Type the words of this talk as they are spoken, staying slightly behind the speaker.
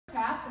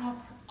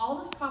all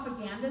this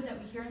propaganda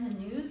that we hear in the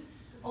news,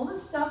 all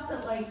this stuff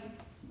that like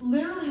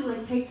literally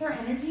like takes our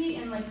energy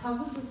and like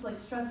causes us like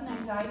stress and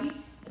anxiety,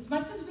 as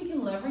much as we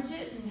can leverage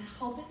it and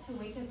help it to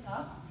wake us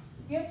up,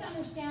 we have to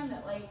understand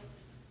that like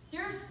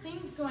there's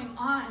things going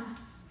on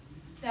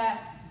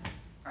that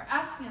are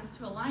asking us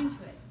to align to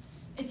it.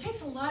 It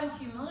takes a lot of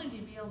humility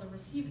to be able to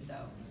receive it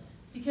though,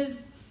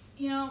 because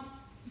you know,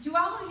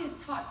 duality is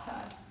taught to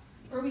us,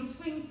 where we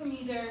swing from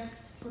either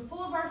we're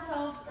full of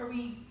ourselves or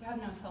we have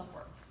no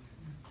self-worth.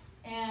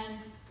 And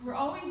we're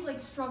always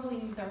like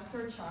struggling with our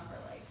third chakra,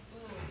 like,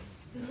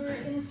 because we're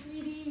in a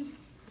 3D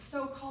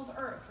so-called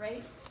earth,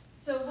 right?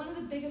 So one of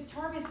the biggest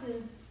targets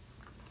is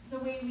the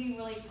way we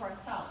relate to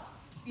ourselves.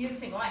 We either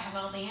think, oh, I have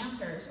all the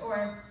answers,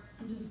 or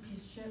I'm just a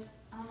piece of shit,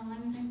 I don't know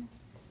anything,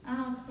 I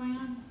don't know what's going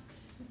on.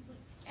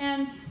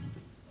 And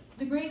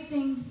the great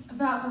thing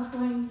about what's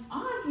going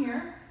on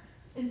here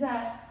is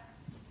that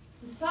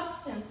the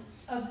substance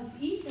of this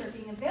ether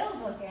being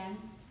available again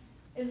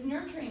is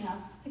nurturing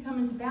us to come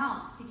into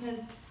balance,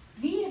 because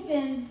we have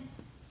been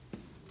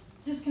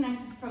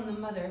disconnected from the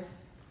mother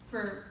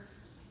for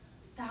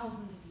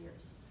thousands of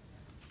years.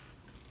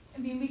 I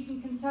mean, we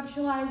can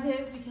conceptualize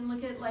it, we can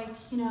look at like,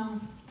 you know,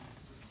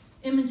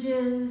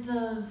 images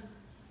of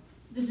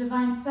the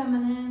divine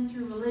feminine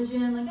through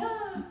religion, like,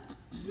 ah,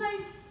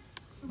 nice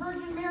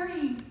Virgin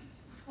Mary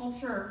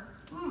sculpture.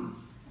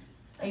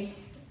 Like,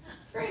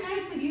 very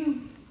nice that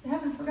you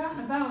haven't forgotten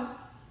about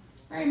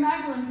Mary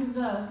Magdalene, who's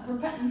a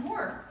repentant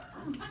whore.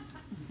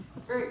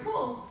 Very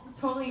cool.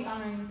 Totally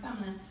honoring the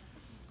feminine.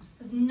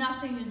 It has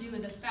nothing to do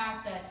with the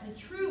fact that the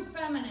true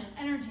feminine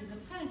energy is a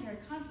planetary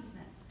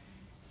consciousness.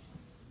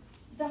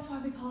 That's why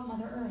we call it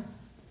Mother Earth.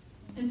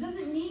 It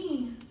doesn't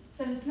mean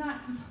that it's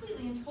not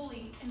completely and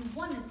totally in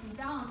oneness and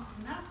balance with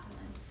the masculine.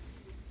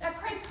 That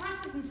Christ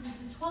consciousness is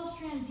the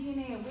 12-strand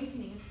DNA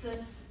awakening. It's the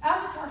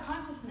avatar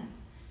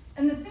consciousness.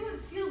 And the thing that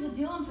seals the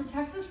deal and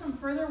protects us from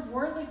further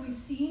wars like we've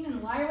seen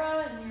in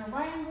Lyra and the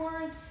Orion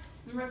Wars,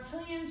 and the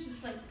reptilians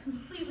just like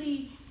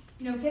completely,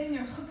 you know, getting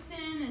their hooks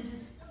in and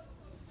just,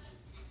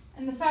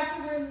 and the fact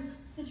that we're in this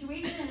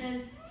situation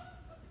is,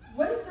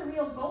 what is the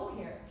real goal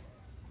here?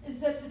 Is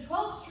that the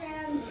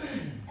 12-strand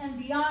and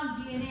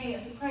beyond DNA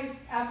of the Christ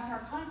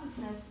avatar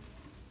consciousness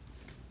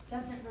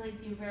doesn't really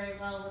do very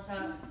well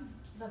without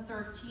the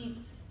 13th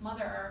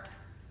mother arc.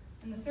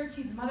 And the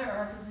 13th mother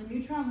arc is the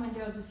neutron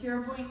window of the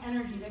zero-point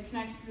energy that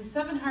connects to the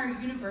 7 higher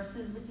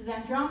universes, which is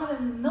Andromeda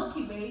and the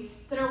Milky Way,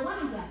 that are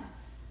one again.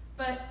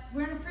 But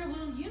we're in a free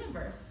will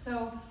universe,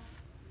 so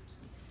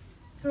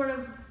sort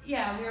of,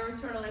 yeah, we were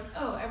sort of like,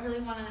 oh, I really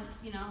want to,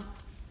 you know,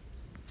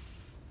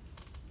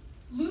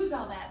 lose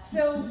all that.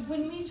 So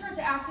when we start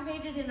to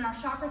activate it in our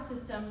chakra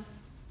system,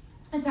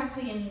 it's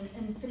actually an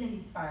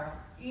infinity spiral.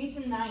 8th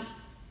and 9th,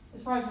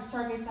 as far as the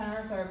stargates on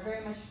Earth, are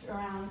very much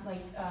around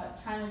like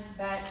China,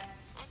 Tibet,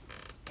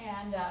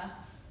 and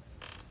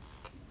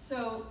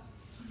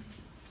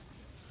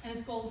and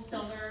it's gold,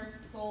 silver,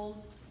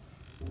 gold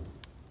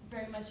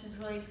very much is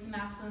related to the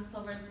masculine,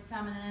 silver is the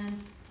feminine,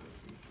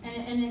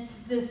 and it's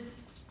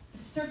this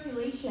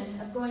circulation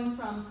of going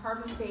from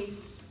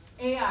carbon-based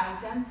AI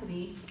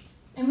density,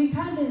 and we've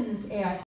kind of been in this AI